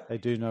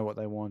do know what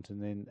they want,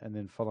 and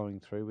then following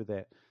through with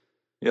that.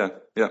 Yeah,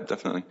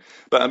 definitely.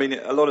 But I mean,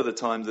 a lot of the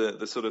time,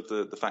 the sort of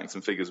the facts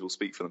and figures will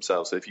speak for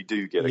themselves. So if you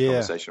do get a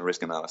conversation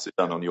risk analysis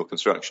done on your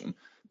construction,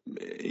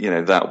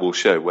 that will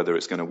show whether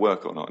it's going to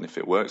work or not. And if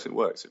it works, it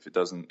works. If it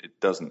doesn't, it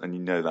doesn't. And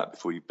you know that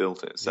before you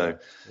built it. So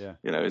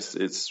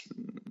it's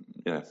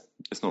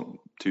not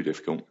too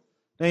difficult.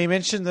 Now you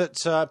mentioned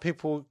that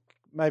people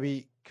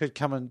maybe could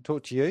come and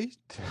talk to you.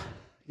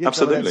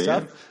 Absolutely,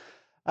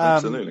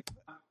 absolutely.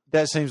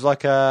 That seems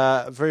like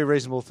a very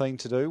reasonable thing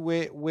to do.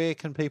 Where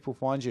can people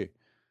find you?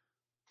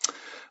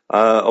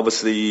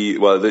 Obviously,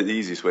 well, the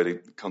easiest way to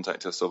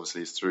contact us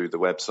obviously is through the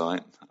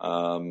website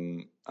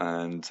and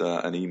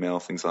an email,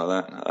 things like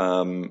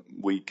that.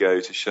 We go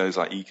to shows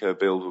like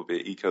EcoBuild. We'll be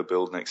at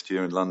EcoBuild next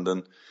year in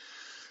London.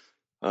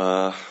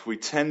 We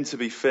tend to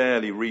be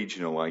fairly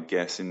regional, I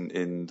guess,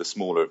 in the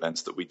smaller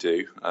events that we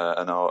do,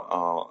 and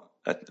our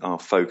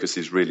focus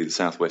is really the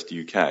Southwest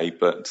UK.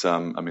 But I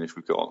mean, if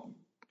we've got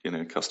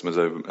customers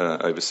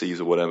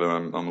overseas or whatever,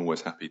 I'm always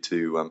happy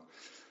to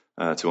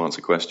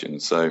answer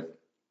questions. So,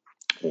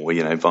 or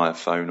via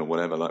phone or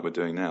whatever, like we're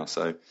doing now.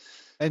 So,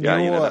 and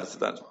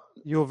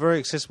you're very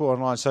accessible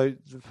online. So,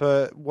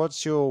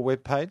 what's your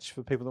webpage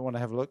for people that want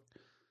to have a look?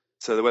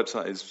 So the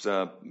website is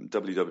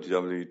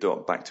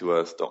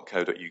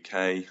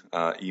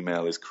www.backtoearth.co.uk.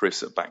 Email is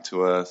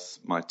chris@backtoearth.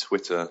 My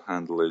Twitter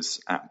handle is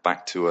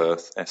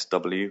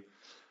 @backtoearthsw.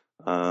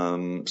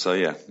 So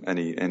yeah,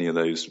 any of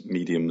those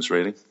mediums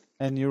really.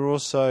 And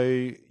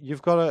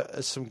you've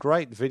got some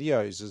great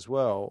videos as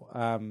well.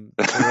 No,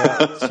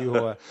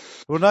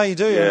 you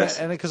do, yes.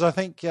 And because I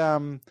think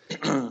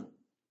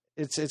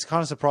it's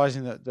kind of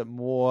surprising that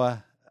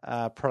more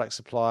product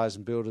suppliers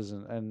and builders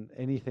and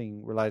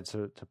anything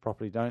related to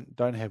property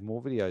don't have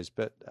more videos.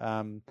 But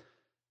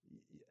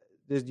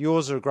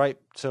yours are a great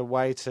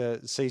way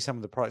to see some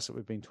of the products that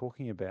we've been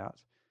talking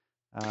about.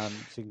 So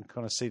you can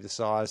kind of see the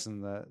size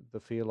and the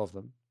feel of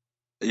them.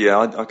 Yeah,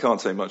 I can't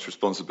take much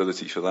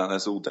responsibility for that.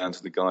 That's all down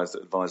to the guys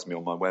that advised me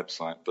on my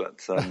website.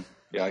 But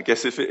yeah, I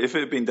guess if it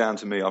had been down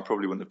to me, I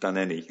probably wouldn't have done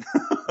any.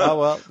 Oh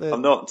well,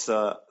 I'm not.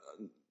 Well,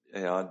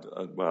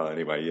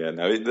 anyway, yeah,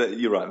 no,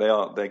 you're right.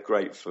 They're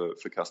great for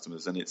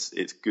customers, and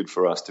it's good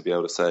for us to be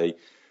able to say,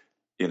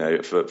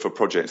 for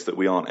projects that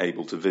we aren't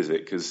able to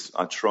visit, because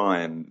I try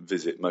and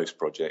visit most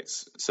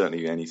projects,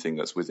 certainly anything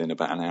that's within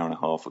about an hour and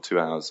a half or 2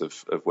 hours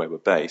of where we're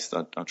based.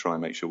 I try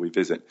and make sure we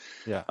visit.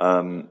 Yeah.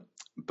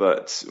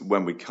 But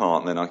when we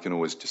can't, then I can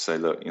always just say,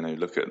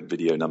 look at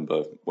video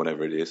number,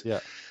 whatever it is. Yeah.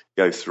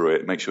 Go through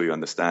it, make sure you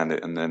understand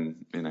it, and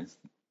then,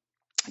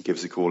 give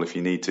us a call if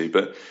you need to.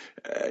 But,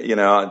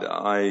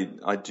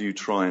 I do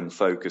try and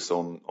focus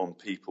on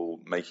people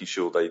making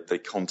sure they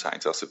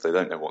contact us if they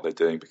don't know what they're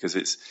doing, because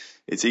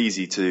it's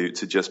easy to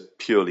just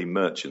purely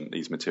merchant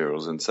these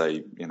materials and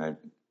say,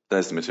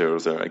 there's the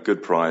materials, they're at a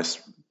good price,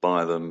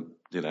 buy them,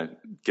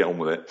 get on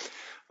with it.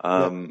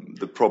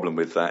 The problem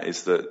with that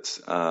is that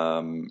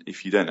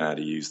if you don't know how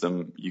to use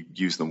them, you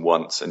use them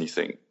once and you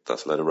think,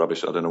 that's a load of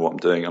rubbish, I don't know what I'm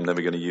doing, I'm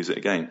never going to use it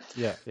again.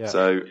 Yeah.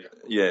 So,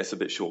 yeah, it's a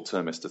bit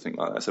short-termist to think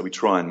like that. So we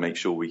try and make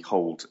sure we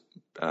hold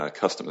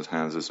customers'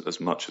 hands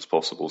as much as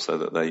possible so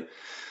that they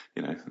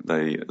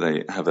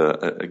have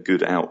a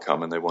good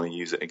outcome and they want to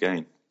use it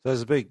again. So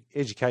there's a big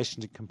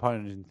education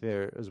component in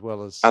there as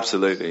well as...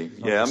 Absolutely,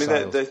 yeah. I mean,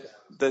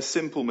 they're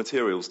simple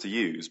materials to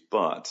use,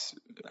 but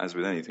as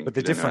with anything, but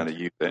they're different. Know how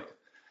to use it.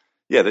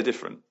 Yeah, they're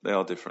different. They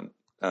are different,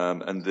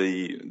 and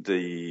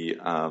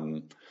the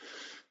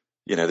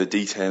the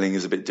detailing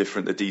is a bit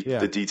different.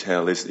 The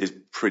detail is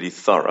pretty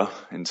thorough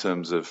in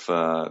terms of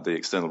the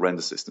external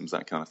render systems,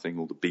 that kind of thing.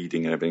 All the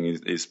beading and everything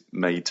is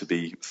made to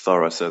be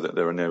thorough so that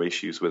there are no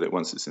issues with it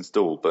once it's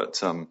installed.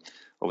 But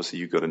obviously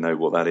you've got to know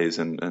what that is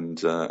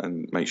and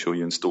make sure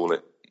you install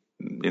it,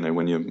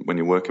 when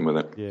you're working with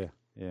it.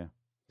 Yeah.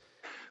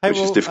 Which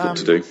is difficult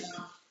to do.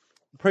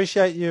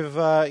 Appreciate you've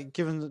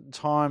given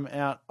time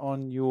out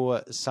on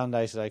your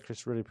Sunday today,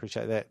 Chris. Really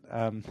appreciate that.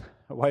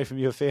 Away from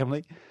your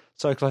family,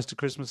 so close to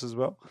Christmas as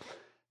well.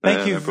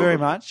 Thank you very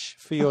much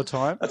for your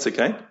time. That's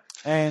okay.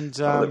 And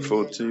I look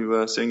forward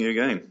to seeing you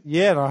again.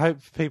 Yeah, and I hope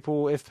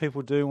if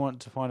people do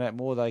want to find out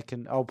more, they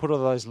can. I'll put all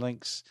those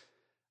links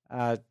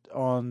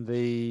on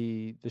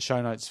the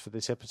show notes for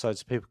this episode,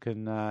 so people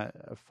can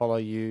follow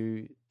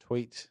you,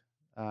 tweet,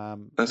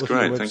 that's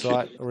great. Your website,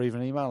 thank you. Or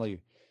even email you.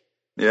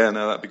 Yeah,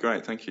 no, that'd be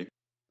great. Thank you.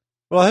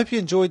 Well, I hope you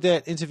enjoyed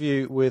that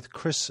interview with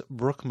Chris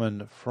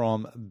Brookman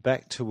from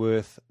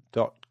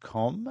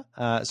backtoearth.com.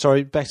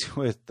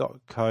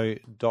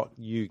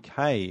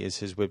 Backtoearth.co.uk is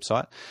his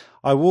website.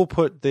 I will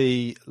put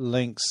the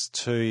links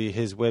to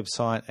his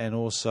website, and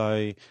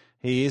also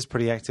he is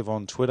pretty active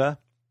on Twitter,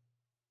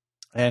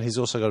 and he's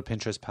also got a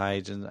Pinterest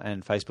page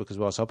and Facebook as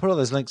well. So I'll put all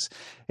those links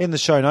in the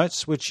show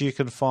notes, which you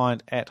can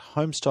find at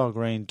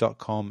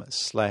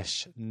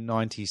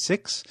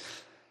homestylegreen.com/96.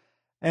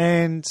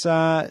 And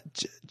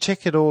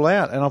check it all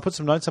out. And I'll put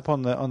some notes up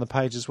on the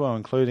page as well,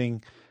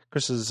 including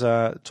Chris's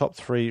top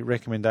 3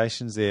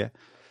 recommendations there.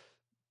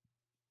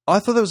 I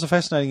thought that was a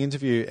fascinating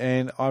interview,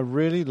 and I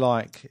really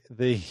like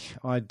the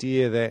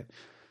idea that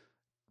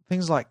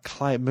things like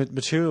clay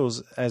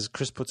materials, as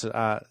Chris puts it,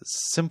 are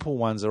simple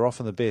ones are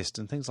often the best,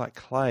 and things like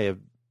clay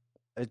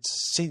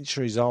it's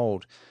centuries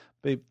old.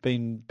 We've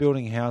been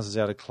building houses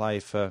out of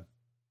clay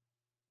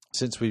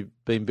since we've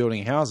been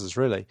building houses,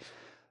 really.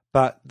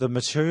 But the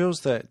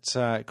materials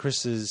that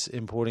Chris is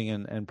importing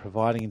and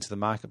providing into the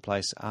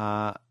marketplace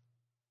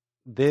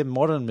they're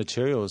modern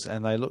materials,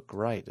 and they look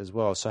great as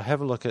well. So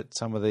have a look at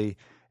some of the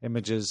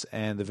images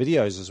and the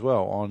videos as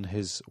well on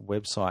his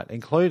website,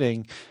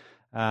 including,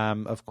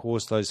 of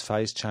course, those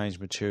phase change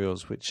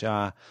materials, which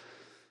are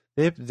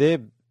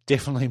they're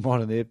definitely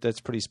modern.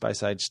 That's pretty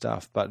space age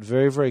stuff, but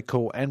very, very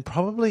cool, and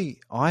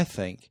probably, I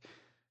think,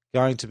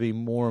 going to be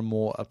more and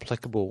more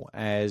applicable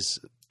as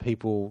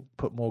people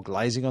put more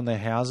glazing on their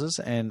houses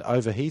and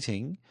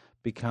overheating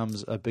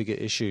becomes a bigger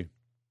issue.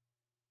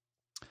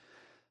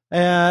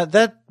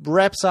 That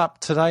wraps up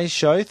today's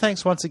show.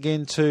 Thanks once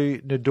again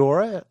to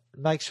Nidora.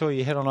 Make sure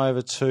you head on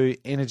over to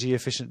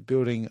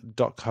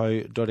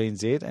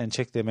energyefficientbuilding.co.nz and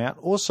check them out.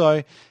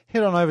 Also,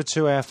 head on over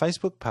to our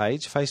Facebook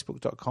page,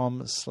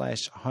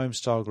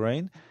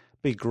 facebook.com/homestylegreen.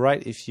 Be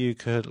great if you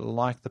could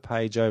like the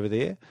page over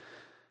there.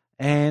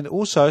 And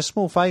also, a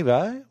small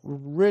favour,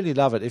 really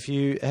love it. If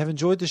you have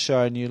enjoyed the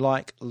show and you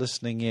like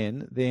listening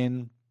in,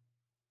 then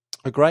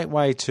a great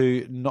way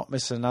to not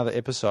miss another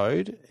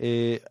episode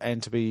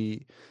and to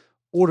be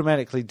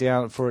automatically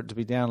for it to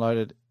be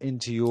downloaded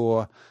into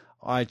your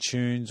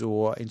iTunes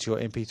or into your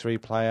MP3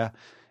 player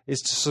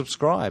is to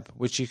subscribe,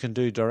 which you can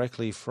do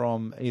directly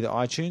from either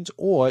iTunes,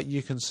 or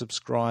you can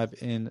subscribe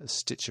in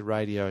Stitcher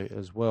Radio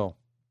as well.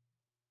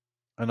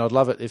 And I'd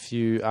love it if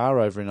you are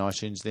over in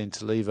iTunes then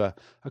to leave a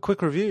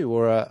quick review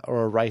or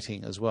a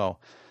rating as well.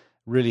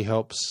 Really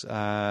helps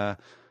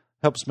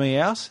me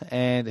out,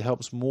 and it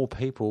helps more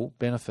people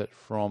benefit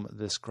from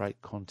this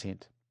great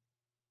content.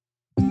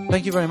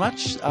 Thank you very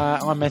much.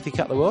 I'm Matthew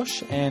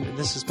Cutler-Welsh, and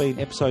this has been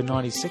episode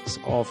 96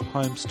 of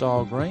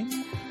Homestyle Green.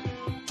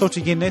 Talk to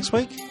you again next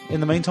week. In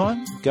the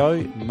meantime,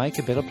 go make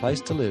a better place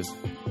to live.